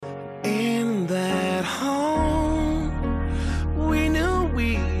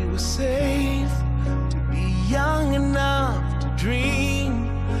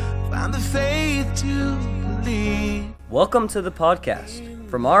Welcome to the podcast,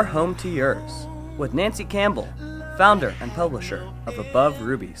 From Our Home to Yours, with Nancy Campbell, founder and publisher of Above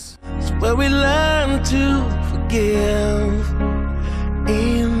Rubies. It's where we learn to forgive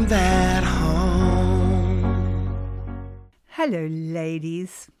in that home. Hello,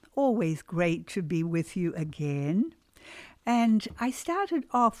 ladies. Always great to be with you again. And I started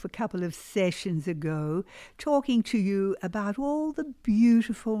off a couple of sessions ago talking to you about all the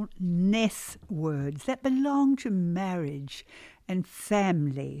beautiful Ness words that belong to marriage and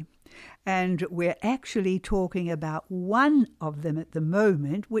family. And we're actually talking about one of them at the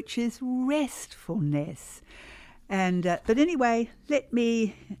moment, which is restfulness. But anyway, let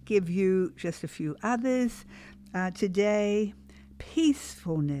me give you just a few others today.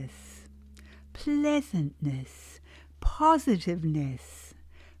 Peacefulness, pleasantness, positiveness,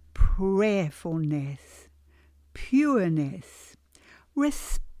 prayerfulness, pureness,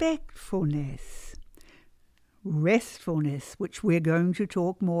 respectfulness, restfulness, which we're going to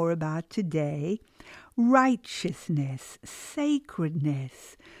talk more about today, righteousness,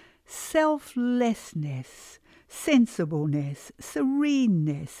 sacredness, selflessness, sensibleness,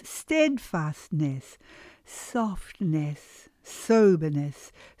 sereneness, steadfastness, softness,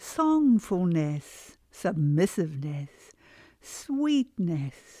 soberness, songfulness, submissiveness,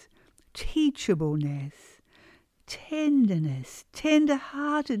 sweetness, teachableness, tenderness,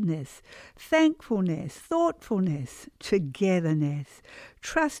 tender-heartedness, thankfulness, thoughtfulness, togetherness,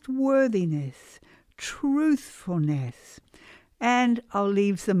 trustworthiness, truthfulness. And I'll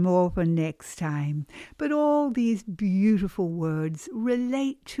leave some more for next time. But all these beautiful words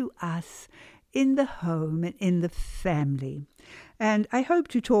relate to us in the home and in the family. And I hope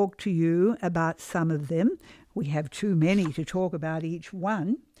to talk to you about some of them. We have too many to talk about each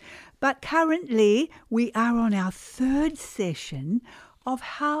one. But currently we are on our third session of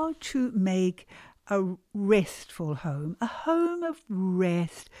how to make a restful home, a home of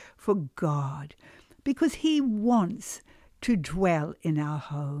rest for God, because He wants to dwell in our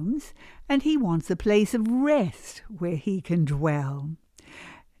homes and He wants a place of rest where He can dwell.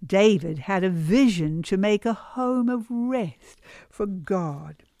 David had a vision to make a home of rest for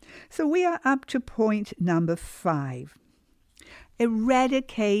God. So we are up to point number 5.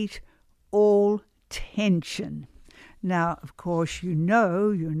 Eradicate all tension. Now, of course, you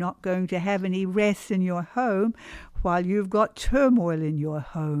know you're not going to have any rest in your home while you've got turmoil in your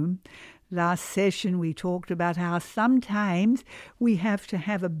home. Last session we talked about how sometimes we have to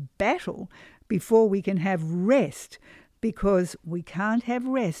have a battle before we can have rest, because we can't have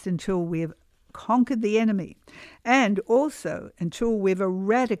rest until we've conquered the enemy, and also until we've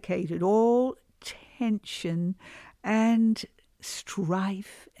eradicated all tension and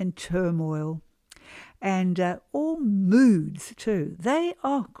strife and turmoil, and all moods too.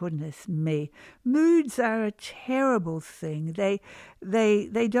 Goodness me, moods are a terrible thing.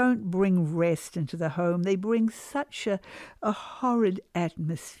 They don't bring rest into the home. They bring such a horrid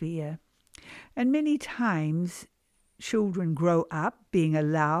atmosphere. And many times children grow up being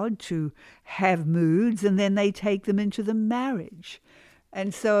allowed to have moods, and then they take them into the marriage.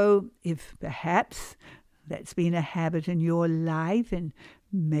 And so if perhaps that's been a habit in your life, and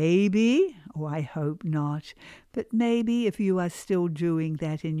maybe, or I hope not, but maybe if you are still doing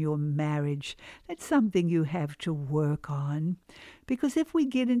that in your marriage, that's something you have to work on. Because if we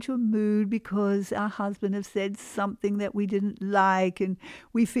get into a mood because our husband has said something that we didn't like and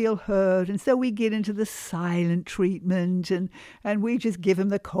we feel hurt, and so we get into the silent treatment and we just give him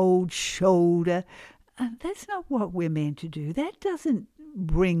the cold shoulder, that's not what we're meant to do. That doesn't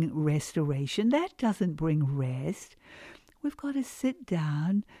bring restoration. That doesn't bring rest. We've got to sit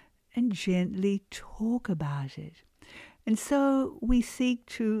down and gently talk about it. And so we seek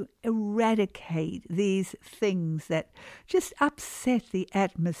to eradicate these things that just upset the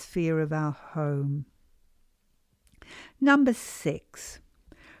atmosphere of our home. Number 6,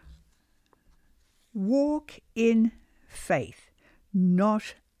 walk in faith,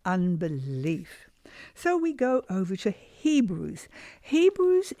 not unbelief. So we go over to Hebrews.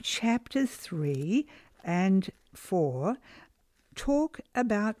 Hebrews chapters 3 and 4 talk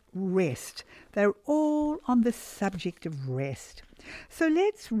about rest. They're all on the subject of rest. So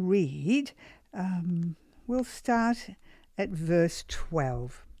let's read. We'll start at verse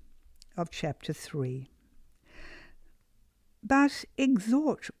 12 of chapter 3.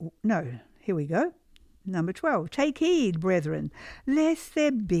 Here we go. Number 12. Take heed, brethren, lest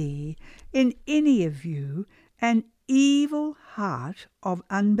there be in any of you an evil heart of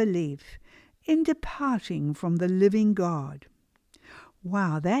unbelief in departing from the living God.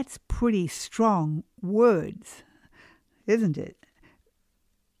 Wow, that's pretty strong words, isn't it?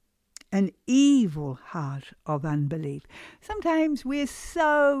 an evil heart of unbelief. Sometimes we're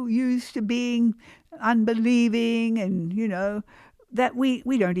so used to being unbelieving and, that we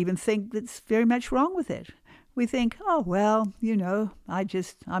don't even think that's very much wrong with it. We think, oh, well,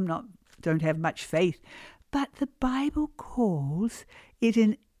 don't have much faith. But the Bible calls it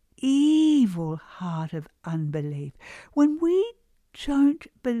an evil heart of unbelief. When we don't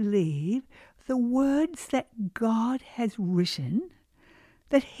believe the words that God has written,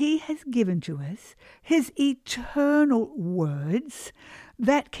 that he has given to us, his eternal words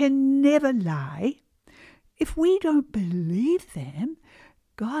that can never lie, if we don't believe them,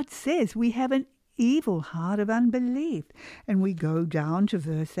 God says we have an evil heart of unbelief. And we go down to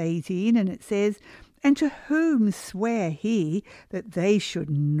verse 18 and it says, "And to whom sware he that they should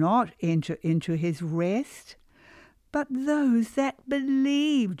not enter into his rest? But those that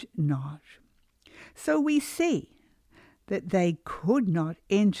believed not." So we see that they could not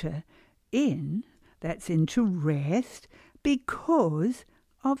enter in, that's into rest, because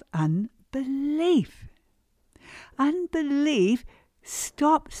of unbelief. Unbelief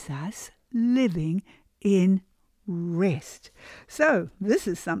stops us living in rest. So this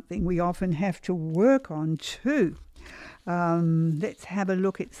is something we often have to work on too. Let's have a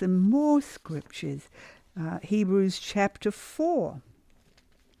look at some more scriptures. Hebrews chapter 4.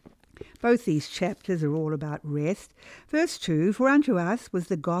 Both these chapters are all about rest. Verse 2, "For unto us was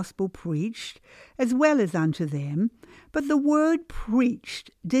the gospel preached, as well as unto them, but the word preached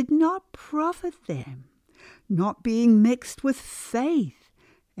did not profit them, not being mixed with faith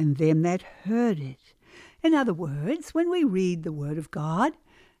in them that heard it." In other words, when we read the word of God,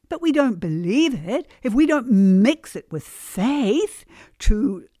 but we don't believe it, if we don't mix it with faith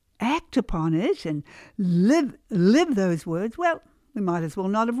to act upon it and live those words, well, we might as well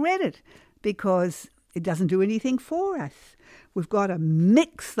not have read it, because it doesn't do anything for us. We've got to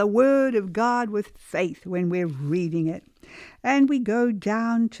mix the word of God with faith when we're reading it. And we go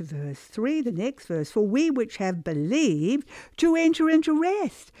down to verse 3, the next verse. "For we which have believed to enter into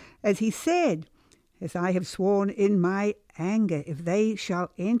rest, as he said, as I have sworn in my anger, if they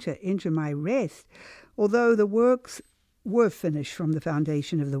shall enter into my rest, although the works were finished from the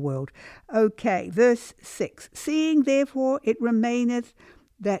foundation of the world." Okay, verse 6. "Seeing therefore it remaineth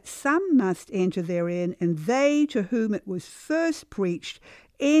that some must enter therein, and they to whom it was first preached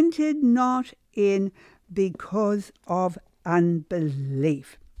entered not in because of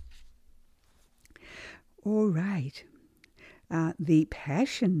unbelief." All right. The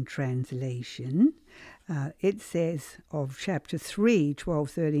Passion Translation, it says of chapter 3,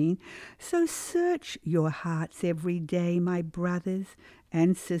 12-13, "So search your hearts every day, my brothers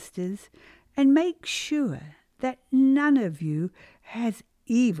and sisters, and make sure that none of you has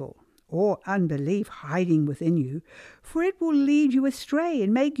evil or unbelief hiding within you, for it will lead you astray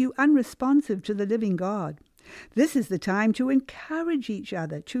and make you unresponsive to the living God. This is the time to encourage each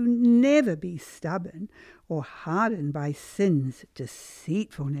other, to never be stubborn or hardened by sin's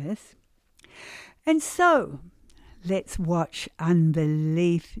deceitfulness." And so, let's watch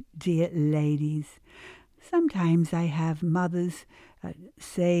unbelief, dear ladies. Sometimes I have mothers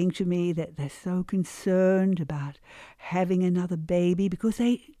saying to me that they're so concerned about having another baby because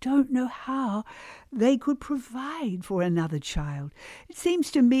they don't know how they could provide for another child. It seems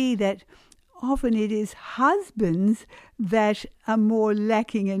to me that often it is husbands that are more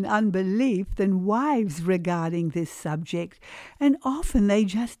lacking in unbelief than wives regarding this subject, and often they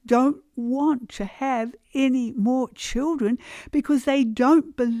just don't want to have any more children because they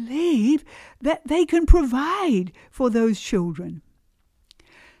don't believe that they can provide for those children.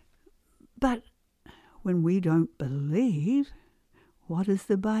 But when we don't believe, what does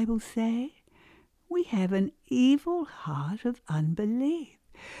the Bible say? We have an evil heart of unbelief.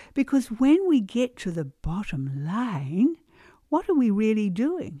 Because when we get to the bottom line, what are we really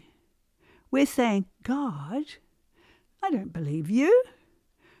doing? We're saying, "God, I don't believe you.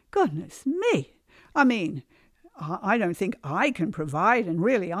 Goodness me. I mean, I don't think I can provide, and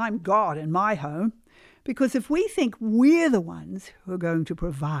really I'm God in my home." Because if we think we're the ones who are going to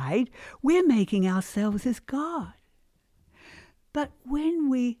provide, we're making ourselves as God. But when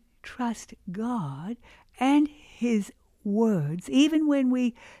we trust God and his words, even when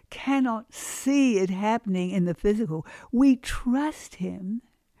we cannot see it happening in the physical, we trust him,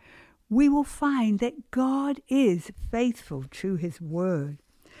 we will find that God is faithful to his word.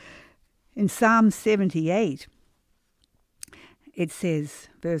 In Psalm 78, it says,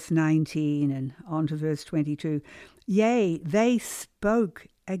 verse 19 and on to verse 22, "Yea, they spoke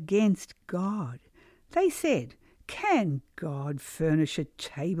against God. They said, Can God furnish a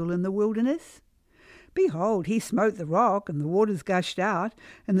table in the wilderness? Behold, he smote the rock, and the waters gushed out,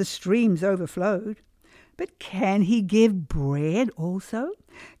 and the streams overflowed. But can he give bread also?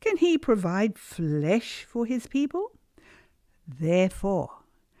 Can he provide flesh for his people? Therefore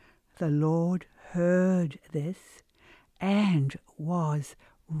the Lord heard this, and was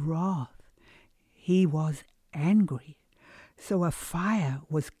wroth. He was angry. So a fire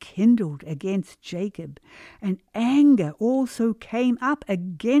was kindled against Jacob, and anger also came up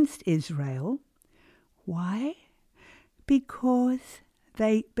against Israel. Why? Because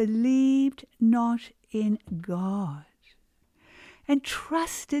they believed not in God, and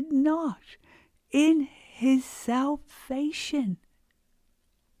trusted not in his salvation.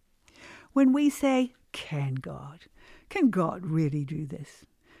 When we say, can God really do this?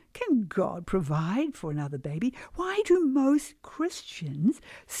 Can God provide for another baby? Why do most Christians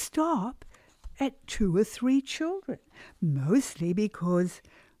stop at 2 or 3 children? Mostly because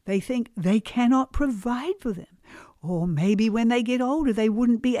they think they cannot provide for them. Or maybe when they get older, they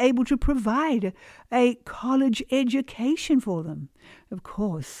wouldn't be able to provide a college education for them. Of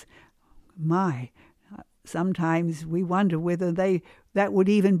course, sometimes we wonder whether that would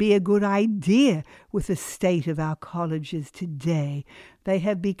even be a good idea with the state of our colleges today. They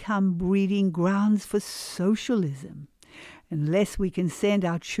have become breeding grounds for socialism. Unless we can send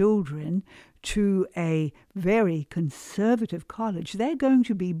our children to a very conservative college, they're going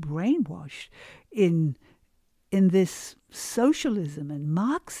to be brainwashed in this socialism and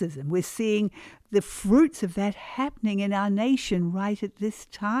Marxism. We're seeing the fruits of that happening in our nation right at this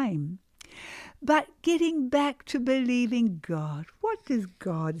time. But getting back to believing God, what does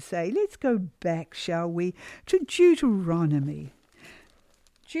God say? Let's go back, shall we, to Deuteronomy.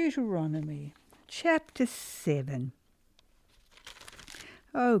 Deuteronomy, chapter 7.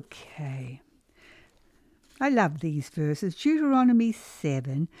 Okay. I love these verses. Deuteronomy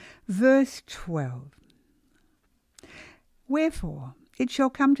 7, verse 12. Wherefore it shall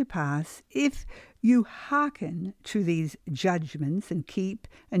come to pass, if you hearken to these judgments, and keep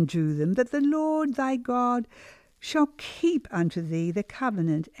and do them, that the Lord thy God shall keep unto thee the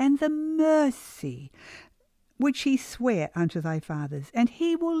covenant and the mercy which he sware unto thy fathers, and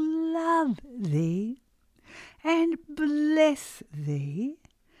he will love thee, and bless thee,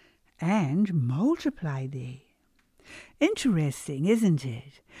 and multiply thee. Interesting, isn't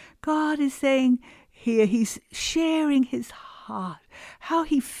it? God is saying here, he's sharing his heart, how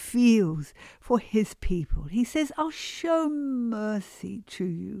he feels for his people. He says, I'll show mercy to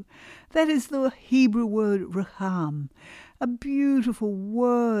you. That is the Hebrew word raham, a beautiful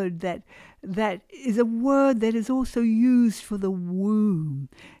word that is a word that is also used for the womb.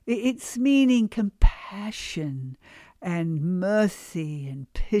 It's meaning compassion and mercy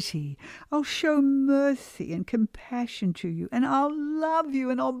and pity. I'll show mercy and compassion to you, and I'll love you,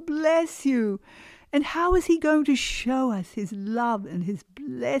 and I'll bless you. And how is he going to show us his love and his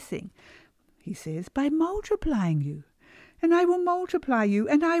blessing? He says, by multiplying you. And I will multiply you,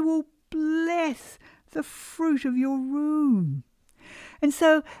 and I will bless the fruit of your womb. And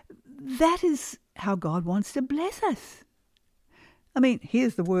so that is how God wants to bless us. I mean,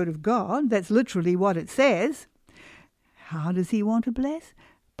 here's the word of God. That's literally what it says. How does he want to bless?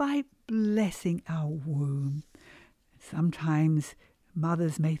 By blessing our womb. Sometimes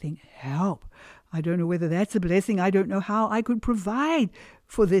mothers may think, help, I don't know whether that's a blessing. I don't know how I could provide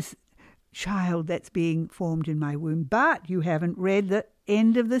for this child that's being formed in my womb. But you haven't read the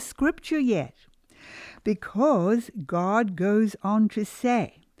end of the scripture yet, because God goes on to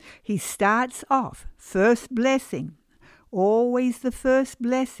say, he starts off, first blessing. Always the first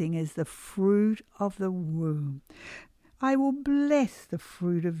blessing is the fruit of the womb. I will bless the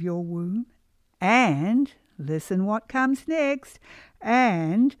fruit of your womb, and, listen what comes next,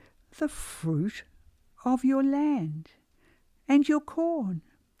 and the fruit of your land, and your corn,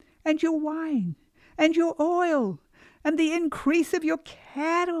 and your wine, and your oil, and the increase of your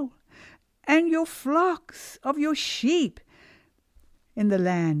cattle, and your flocks of your sheep, in the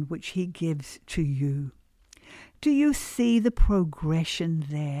land which he gives to you. Do you see the progression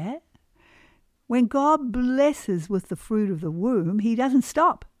there? When God blesses with the fruit of the womb, he doesn't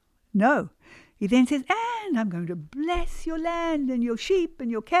stop. No. He then says, and I'm going to bless your land and your sheep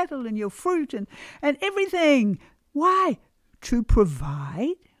and your cattle and your fruit and everything. Why? To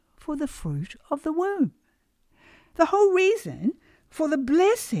provide for the fruit of the womb. The whole reason for the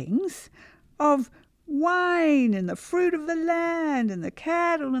blessings of wine and the fruit of the land and the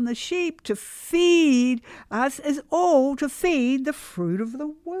cattle and the sheep to feed us is all to feed the fruit of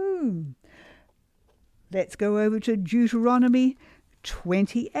the womb. Let's go over to Deuteronomy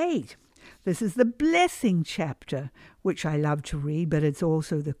 28. This is the blessing chapter, which I love to read, but it's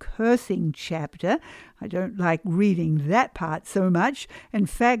also the cursing chapter. I don't like reading that part so much. In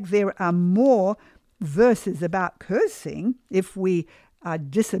fact, there are more verses about cursing if we are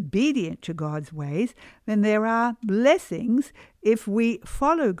disobedient to God's ways than there are blessings if we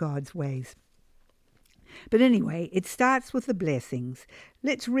follow God's ways. But anyway, it starts with the blessings.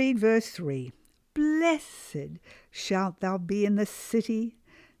 Let's read verse 3. Blessed shalt thou be in the city,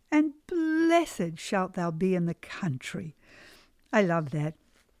 and blessed shalt thou be in the country. I love that.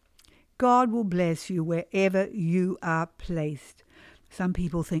 God will bless you wherever you are placed. Some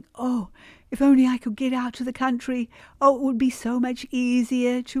people think, oh, if only I could get out to the country. Oh, it would be so much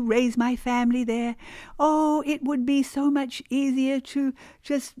easier to raise my family there. Oh, it would be so much easier to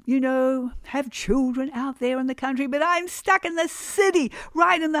just, have children out there in the country. But I'm stuck in the city,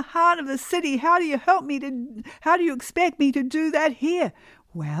 right in the heart of the city. How do you expect me to do that here?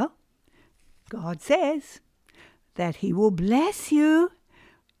 Well, God says that he will bless you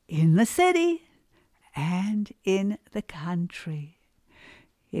in the city and in the country.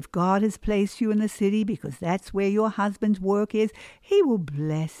 If God has placed you in the city because that's where your husband's work is, he will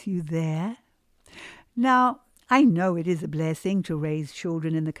bless you there. Now, I know it is a blessing to raise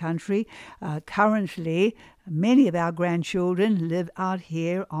children in the country. Currently, many of our grandchildren live out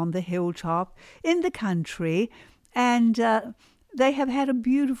here on the hilltop in the country, and they have had a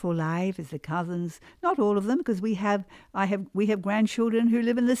beautiful life as the cousins. Not all of them, because we have grandchildren who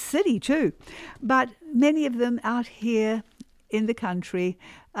live in the city too, but many of them out here in the country,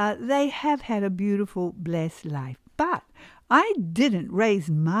 they have had a beautiful, blessed life. But I didn't raise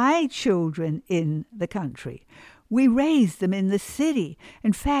my children in the country. We raised them in the city.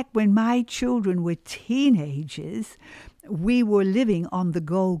 In fact, when my children were teenagers, we were living on the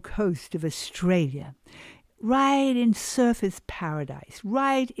Gold Coast of Australia, right in surfers' paradise,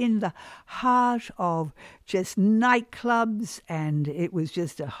 right in the heart of just nightclubs, and it was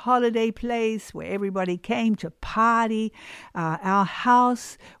just a holiday place where everybody came to party. Our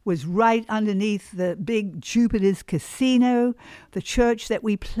house was right underneath the big Jupiter's casino. The church that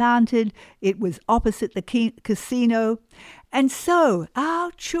we planted, it was opposite the casino. And so our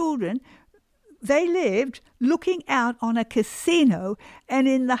children, they lived looking out on a casino and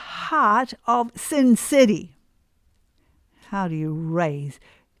in the heart of Sin City. How do you raise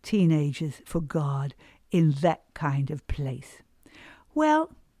teenagers for God in that kind of place?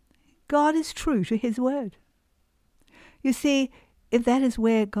 Well, God is true to his word. You see, if that is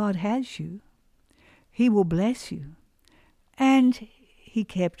where God has you, he will bless you. And he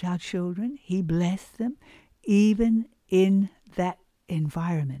kept our children. He blessed them even in that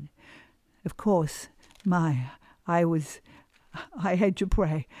environment. Of course, I had to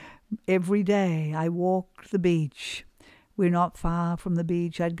pray. Every day I walked the beach. We're not far from the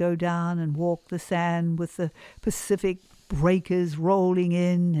beach. I'd go down and walk the sand with the Pacific breakers rolling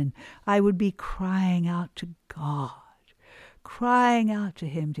in, and I would be crying out to God, crying out to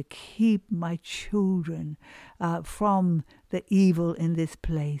him to keep my children from the evil in this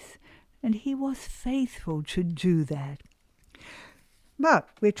place. And he was faithful to do that. But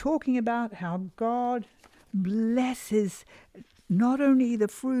we're talking about how God blesses not only the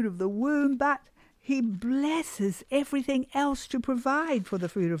fruit of the womb, but he blesses everything else to provide for the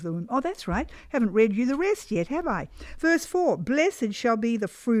fruit of the womb. Oh, that's right. Haven't read you the rest yet, have I? Verse 4, blessed shall be the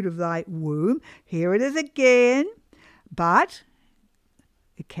fruit of thy womb. Here it is again. But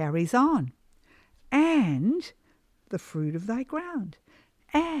it carries on. And the fruit of thy ground.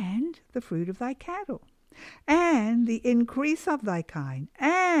 And the fruit of thy cattle. And the increase of thy kind,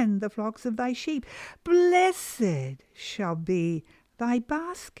 and the flocks of thy sheep. Blessed shall be thy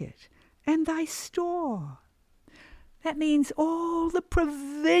basket and thy store. That means all the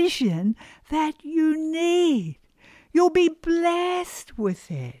provision that you need. You'll be blessed with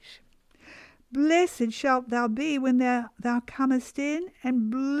it. Blessed shalt thou be when thou comest in,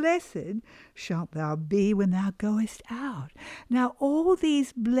 and blessed shalt thou be when thou goest out. Now all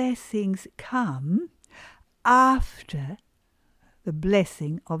these blessings come after the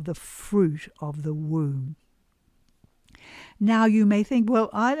blessing of the fruit of the womb. Now you may think,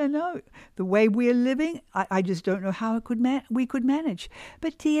 well, I don't know, the way we're living, I just don't know how we could manage.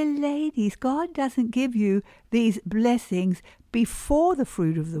 But dear ladies, God doesn't give you these blessings before the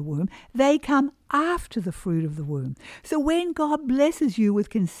fruit of the womb. They come after the fruit of the womb. So when God blesses you with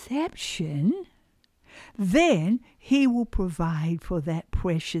conception, then he will provide for that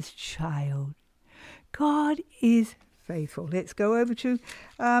precious child. God is faithful. Let's go over to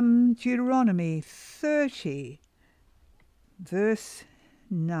Deuteronomy 30, verse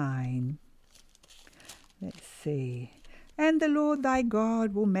 9. Let's see. And the Lord thy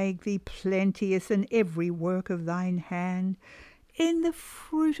God will make thee plenteous in every work of thine hand, in the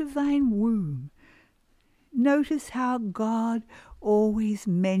fruit of thine womb. Notice how God always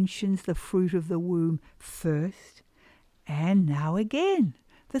mentions the fruit of the womb first, and now again,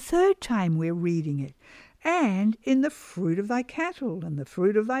 the third time we're reading it, and in the fruit of thy cattle and the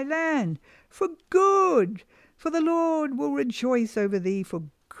fruit of thy land, for good, for the Lord will rejoice over thee for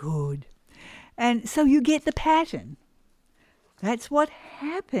good. And so you get the pattern. That's what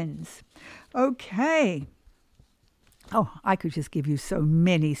happens. Okay. Oh, I could just give you so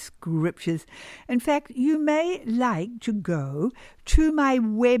many scriptures. In fact, you may like to go to my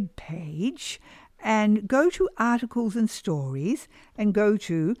web page and go to Articles and Stories and go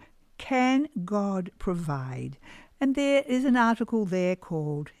to Can God Provide? And there is an article there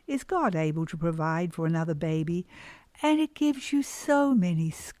called Is God Able to Provide for Another Baby? And it gives you so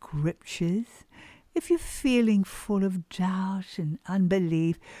many scriptures. If you're feeling full of doubt and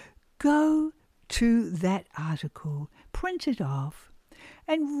unbelief, go to that article, print it off,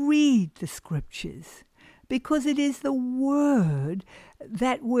 and read the scriptures, because it is the word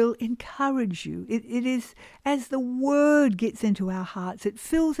that will encourage you. It is as the word gets into our hearts, it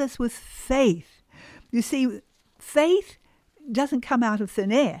fills us with faith. You see, faith doesn't come out of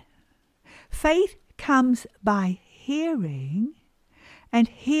thin air. Faith comes by hearing, and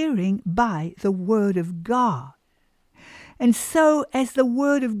hearing by the Word of God. And so as the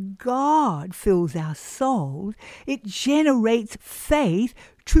Word of God fills our souls, it generates faith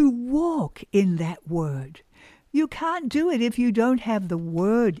to walk in that Word. You can't do it if you don't have the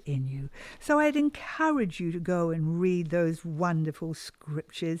Word in you. So I'd encourage you to go and read those wonderful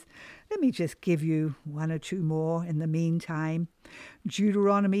scriptures. Let me just give you one or two more in the meantime.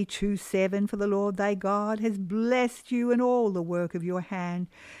 Deuteronomy 2:7, for the Lord thy God has blessed you in all the work of your hand.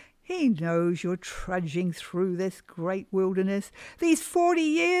 He knows you're trudging through this great wilderness. These 40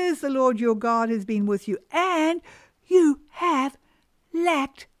 years the Lord your God has been with you, and you have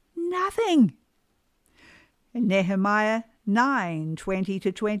lacked nothing. In Nehemiah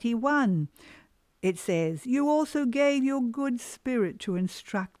 9:20-21, it says, you also gave your good spirit to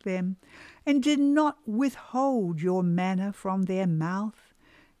instruct them, and did not withhold your manna from their mouth,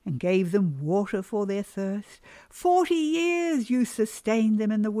 and gave them water for their thirst. 40 years you sustained them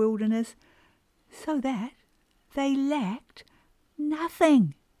in the wilderness, so that they lacked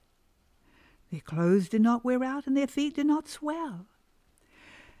nothing. Their clothes did not wear out, and their feet did not swell.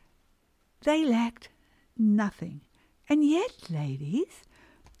 They lacked nothing. And yet, ladies,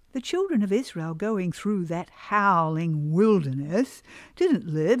 the children of Israel going through that howling wilderness didn't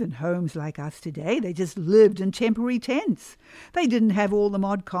live in homes like us today. They just lived in temporary tents. They didn't have all the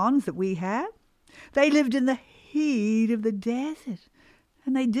mod cons that we have. They lived in the heat of the desert,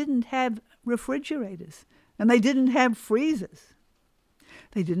 and they didn't have refrigerators, and they didn't have freezers.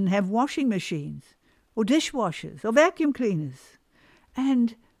 They didn't have washing machines or dishwashers or vacuum cleaners,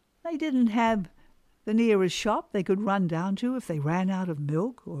 and they didn't have the nearest shop they could run down to if they ran out of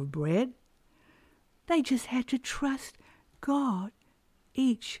milk or bread. They just had to trust God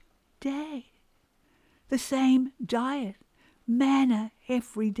each day. The same diet, manna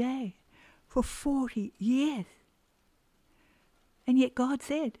every day for 40 years. And yet God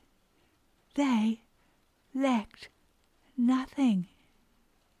said they lacked nothing.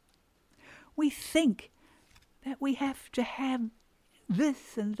 We think that we have to have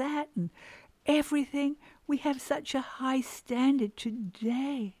this and that and everything. We have such a high standard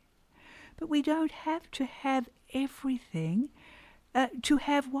today. But we don't have to have everything to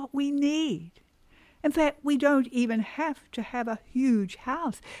have what we need. In fact, we don't even have to have a huge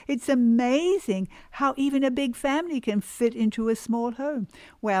house. It's amazing how even a big family can fit into a small home.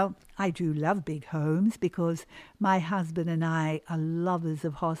 Well, I do love big homes because my husband and I are lovers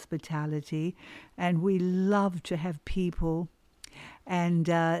of hospitality, and we love to have people. And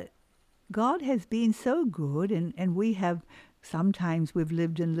God has been so good, and we have, sometimes we've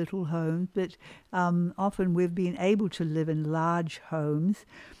lived in little homes, but often we've been able to live in large homes.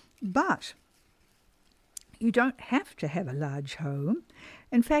 But you don't have to have a large home.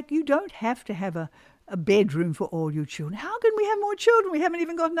 In fact, you don't have to have a bedroom for all your children. How can we have more children? We haven't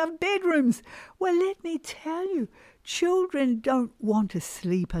even got enough bedrooms. Well, let me tell you, children don't want to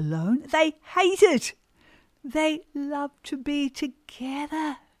sleep alone. They hate it. They love to be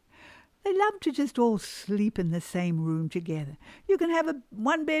together. They love to just all sleep in the same room together. You can have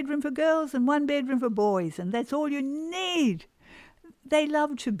one bedroom for girls and one bedroom for boys, and that's all you need. They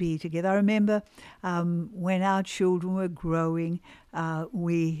love to be together. I remember when our children were growing,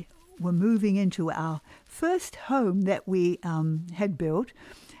 we were moving into our first home that we had built,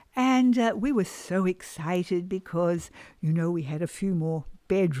 And we were so excited because, we had a few more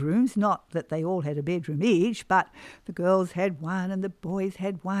bedrooms. Not that they all had a bedroom each, but the girls had one and the boys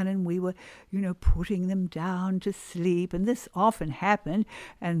had one, and we were, putting them down to sleep. And this often happened,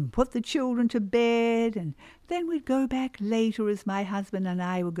 and put the children to bed. And then we'd go back later as my husband and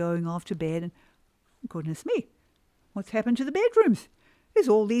I were going off to bed. And goodness me, what's happened to the bedrooms? There's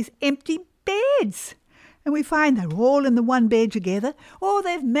all these empty beds. And we find they're all in the one bed together, or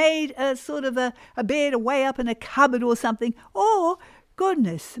they've made a sort of a bed away up in a cupboard or something, or,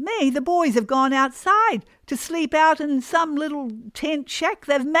 goodness me, the boys have gone outside to sleep out in some little tent shack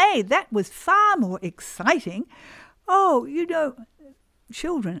they've made. That was far more exciting. Oh,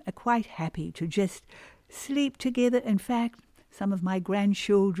 children are quite happy to just sleep together. In fact, some of my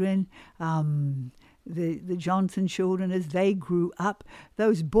grandchildren, the Johnson children, as they grew up,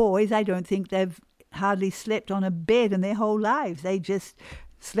 those boys, I don't think they've hardly slept on a bed in their whole lives. They just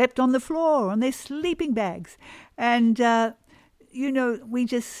slept on the floor on their sleeping bags. And, we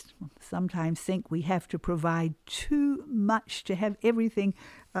just sometimes think we have to provide too much to have everything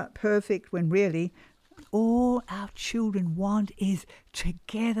perfect, when really all our children want is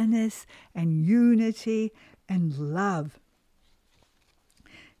togetherness and unity and love.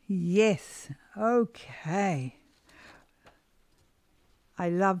 Yes, okay. I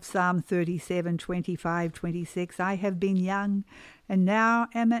love Psalm 37, 25, 26. I have been young and now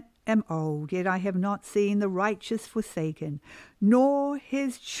am old, yet I have not seen the righteous forsaken, nor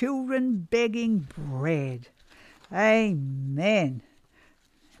his children begging bread. Amen.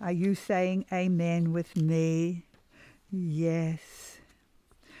 Are you saying amen with me? Yes.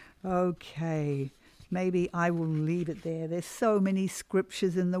 Okay. Maybe I will leave it there. There's so many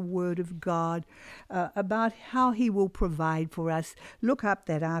scriptures in the Word of God about how He will provide for us. Look up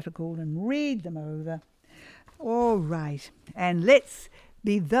that article and read them over. All right. And let's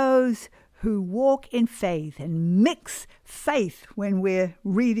be those who walk in faith and mix faith when we're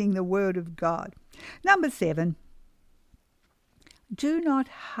reading the Word of God. Number 7, do not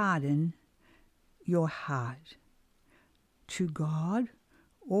harden your heart to God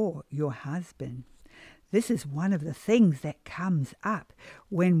or your husband. This is one of the things that comes up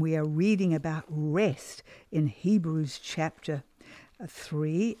when we are reading about rest in Hebrews chapter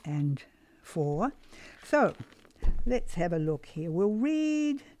 3 and 4. So let's have a look here. We'll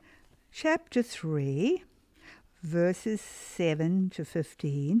read chapter 3, verses 7 to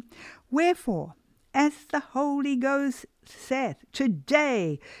 15. Wherefore, as the Holy Ghost saith,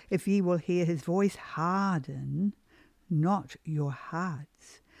 today, if ye will hear his voice, harden not your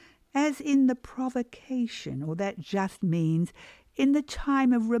hearts, as in the provocation, or that just means in the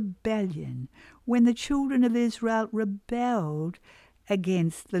time of rebellion, when the children of Israel rebelled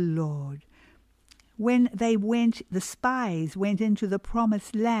against the Lord. When the spies went into the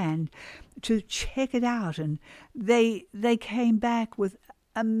promised land to check it out, and they came back with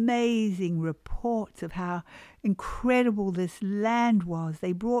amazing reports of how incredible this land was.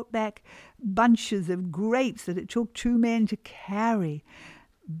 They brought back bunches of grapes that it took 2 men to carry.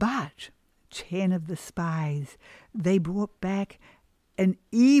 But 10 of the spies, they brought back an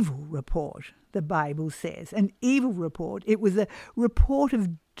evil report, the Bible says. An evil report. It was a report of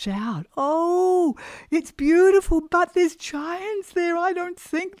doubt. Oh, it's beautiful, but there's giants there. I don't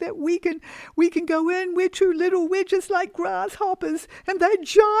think that we can go in. We're too little. We're just like grasshoppers, and they're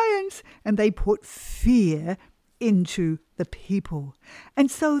giants. And they put fear into the people.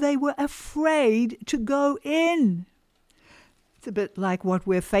 And so they were afraid to go in. It's a bit like what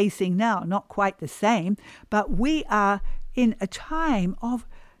we're facing now, not quite the same, but we are in a time of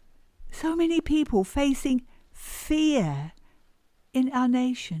so many people facing fear in our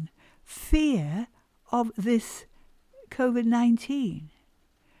nation, fear of this COVID-19.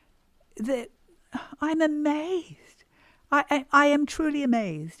 I'm amazed. I am truly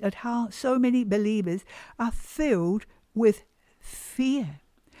amazed at how so many believers are filled with fear.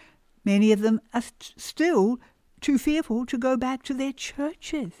 Many of them are still too fearful to go back to their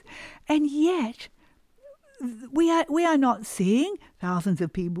churches. And yet, we are not seeing thousands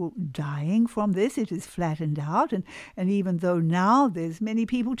of people dying from this. It is flattened out. And even though now there's many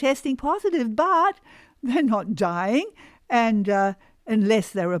people testing positive, but they're not dying. And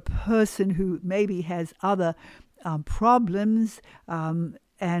unless they're a person who maybe has other problems,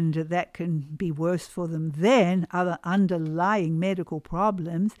 and that can be worse for them than other underlying medical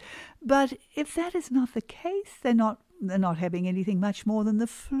problems. But if that is not the case, they're not having anything much more than the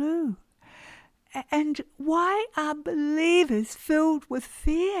flu. And why are believers filled with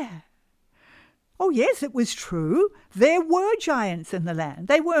fear? Oh yes, it was true. There were giants in the land.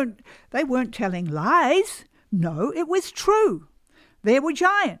 They weren't telling lies. No, it was true. There were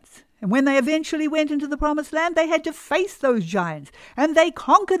giants. And when they eventually went into the promised land, they had to face those giants. And they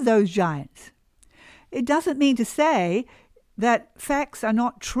conquered those giants. It doesn't mean to say that facts are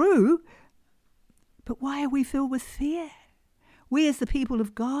not true. But why are we filled with fear? We as the people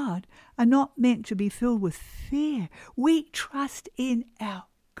of God are not meant to be filled with fear. We trust in our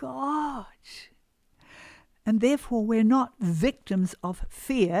God. And therefore we're not victims of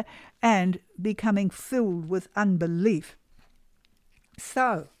fear and becoming filled with unbelief.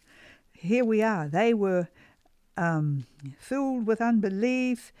 So, here we are. They were filled with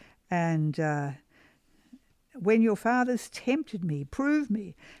unbelief, and when your fathers tempted me, proved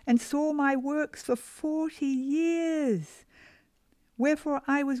me, and saw my works for 40 years. Wherefore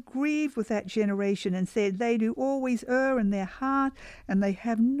I was grieved with that generation, and said, they do always err in their heart, and they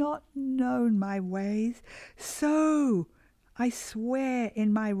have not known my ways. So I swear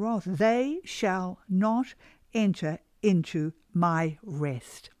in my wrath, they shall not enter into my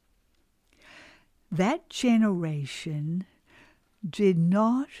rest. That generation did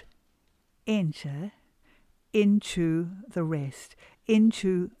not enter into the rest,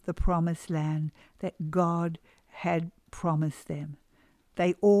 into the promised land that God had promised them.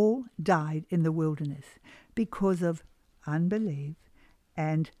 They all died in the wilderness because of unbelief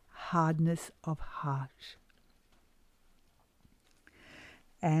and hardness of heart.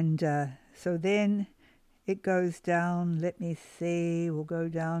 And so then it goes down, let me see, we'll go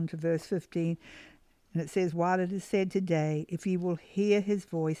down to verse 15. And it says, while it is said today, if ye will hear his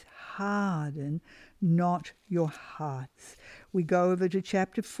voice, harden not your hearts. We go over to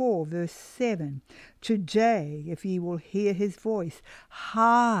chapter 4, verse 7. Today, if ye will hear his voice,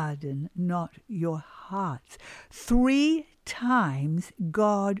 harden not your hearts. 3 times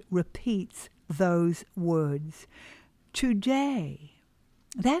God repeats those words. Today.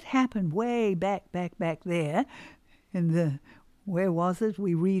 That happened way back there in the... Where was it?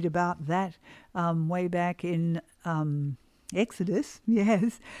 We read about that way back in Exodus,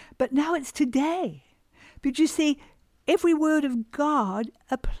 yes. But now it's today. But you see, every word of God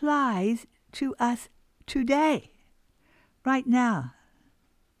applies to us today, right now,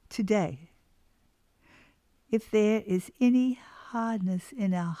 today. If there is any hardness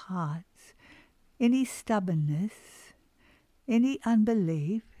in our hearts, any stubbornness, any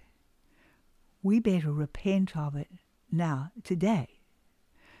unbelief, we better repent of it. Now, today,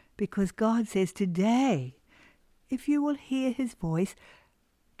 because God says today, if you will hear his voice,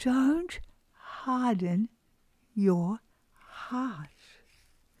 don't harden your heart.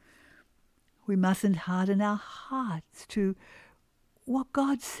 We mustn't harden our hearts to what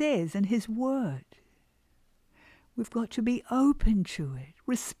God says in his word. We've got to be open to it,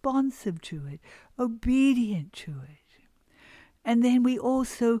 responsive to it, obedient to it. And then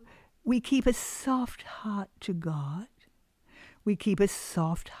we keep a soft heart to God. We keep a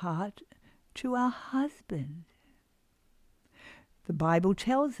soft heart to our husband. The Bible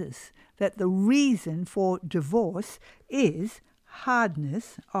tells us that the reason for divorce is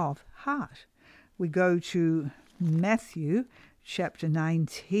hardness of heart. We go to Matthew chapter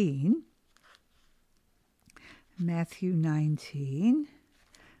 19. Matthew 19.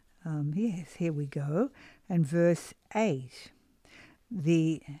 Yes, here we go. And verse 8.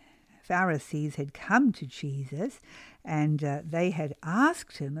 The Pharisees had come to Jesus, and they had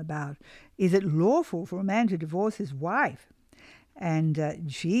asked him about, is it lawful for a man to divorce his wife? And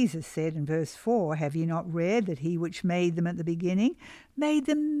Jesus said in verse 4, have ye not read that he which made them at the beginning made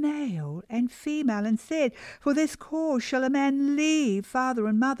them male and female, and said, for this cause shall a man leave father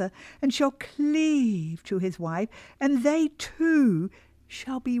and mother, and shall cleave to his wife, and they two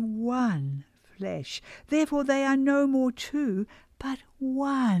shall be one flesh. Therefore they are no more two, but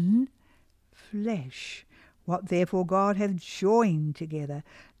one flesh. What therefore God hath joined together,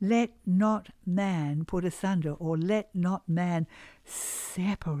 let not man put asunder, or let not man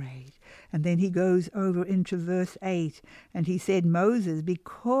separate. And then he goes over into verse 8, and he said, Moses,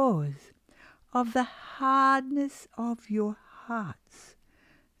 because of the hardness of your hearts,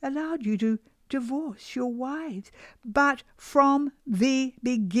 allowed you to divorce your wives, but from the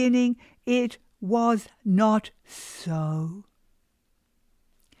beginning it was not so.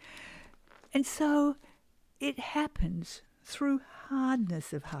 And so it happens through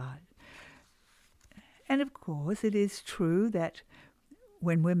hardness of heart. And of course, it is true that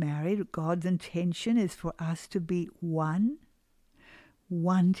when we're married, God's intention is for us to be one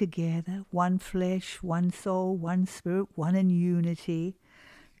together, one flesh, one soul, one spirit, one in unity.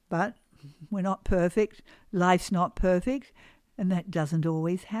 But we're not perfect. Life's not perfect, and that doesn't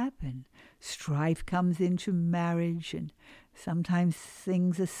always happen. Strife comes into marriage, and sometimes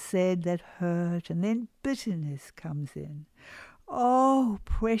things are said that hurt, and then bitterness comes in. Oh,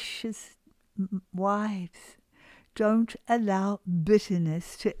 precious wives, don't allow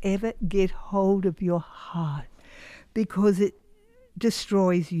bitterness to ever get hold of your heart, because it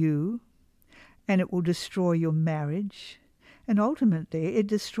destroys you, and it will destroy your marriage, and ultimately it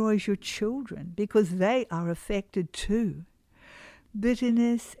destroys your children, because they are affected too.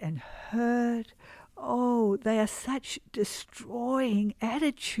 Bitterness and hurt, oh, they are such destroying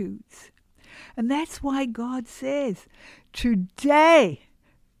attitudes. And that's why God says, today,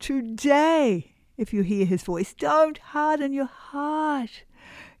 if you hear his voice, don't harden your heart.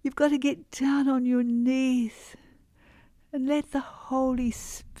 You've got to get down on your knees and let the Holy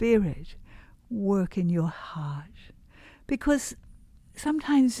Spirit work in your heart. Because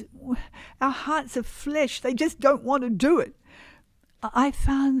sometimes our hearts of flesh, they just don't want to do it. I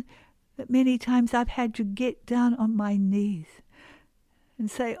found that many times I've had to get down on my knees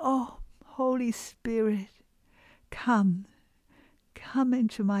and say, oh, Holy Spirit, come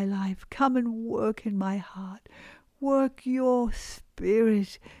into my life. Come and work in my heart. Work your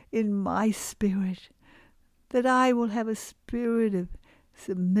spirit in my spirit, that I will have a spirit of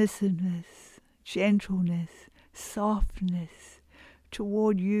submissiveness, gentleness, softness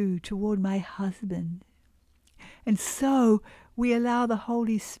toward you, toward my husband. And so we allow the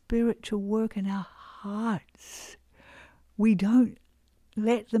Holy Spirit to work in our hearts. We don't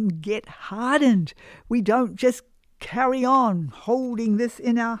let them get hardened. We don't just carry on holding this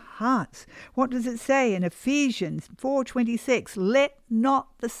in our hearts. What does it say in Ephesians 4:26? Let not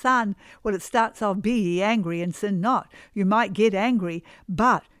the sun, well, it starts off, be ye angry and sin not. You might get angry,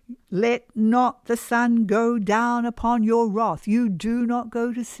 but let not the sun go down upon your wrath. You do not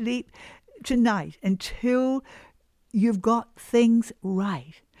go to sleep tonight until you've got things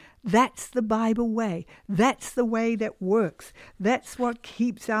right. That's the Bible way. That's the way that works. That's what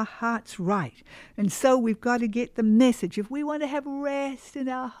keeps our hearts right. And so we've got to get the message. If we want to have rest in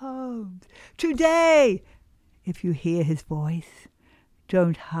our homes, today, if you hear his voice,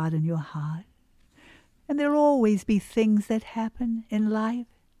 don't harden your heart. And there'll always be things that happen in life.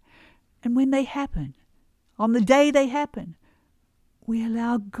 And when they happen, on the day they happen, we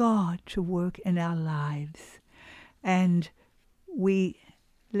allow God to work in our lives. And we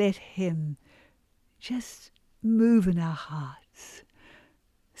let him just move in our hearts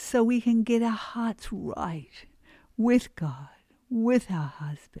so we can get our hearts right with God, with our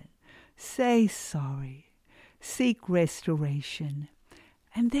husband. Say sorry, seek restoration,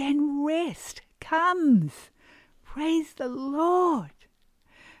 and then rest comes. Praise the Lord.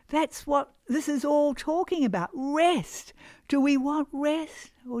 That's what this is all talking about, rest. Do we want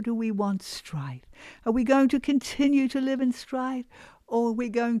rest or do we want strife? Are we going to continue to live in strife, or are we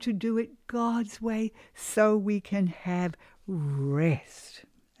going to do it God's way so we can have rest?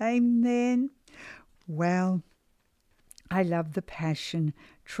 Amen. Well, I love the Passion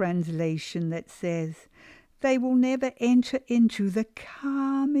Translation that says, they will never enter into the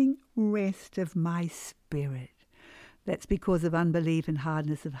calming rest of my spirit. That's because of unbelief and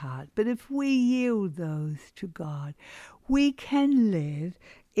hardness of heart. But if we yield those to God, we can live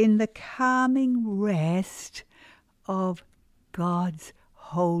in the calming rest of God's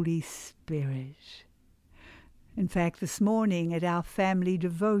Holy Spirit. In fact, this morning at our family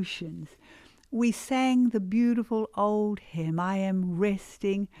devotions, we sang the beautiful old hymn, I am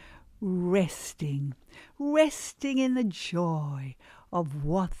resting in the joy of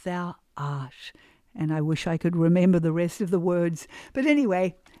what thou art. And I wish I could remember the rest of the words. But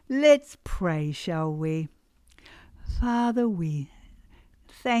anyway, let's pray, shall we? Father, we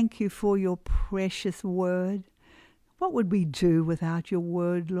thank you for your precious word. What would we do without your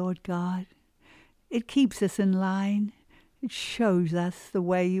word, Lord God? It keeps us in line. It shows us the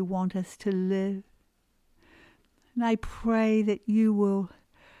way you want us to live. And I pray that you will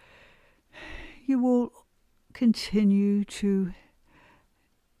continue to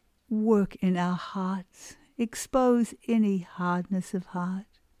work in our hearts, expose any hardness of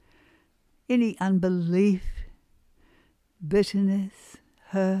heart, any unbelief, bitterness,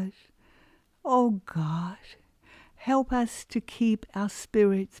 hurt. Oh God, help us to keep our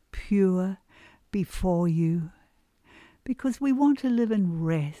spirits pure before you, because we want to live in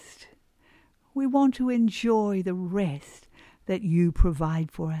rest. We want to enjoy the rest that you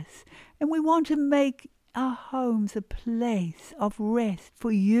provide for us, and we want to make our homes a place of rest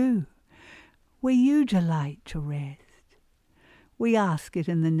for you, where you delight to rest. We ask it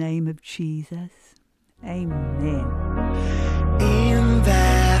in the name of Jesus. Amen.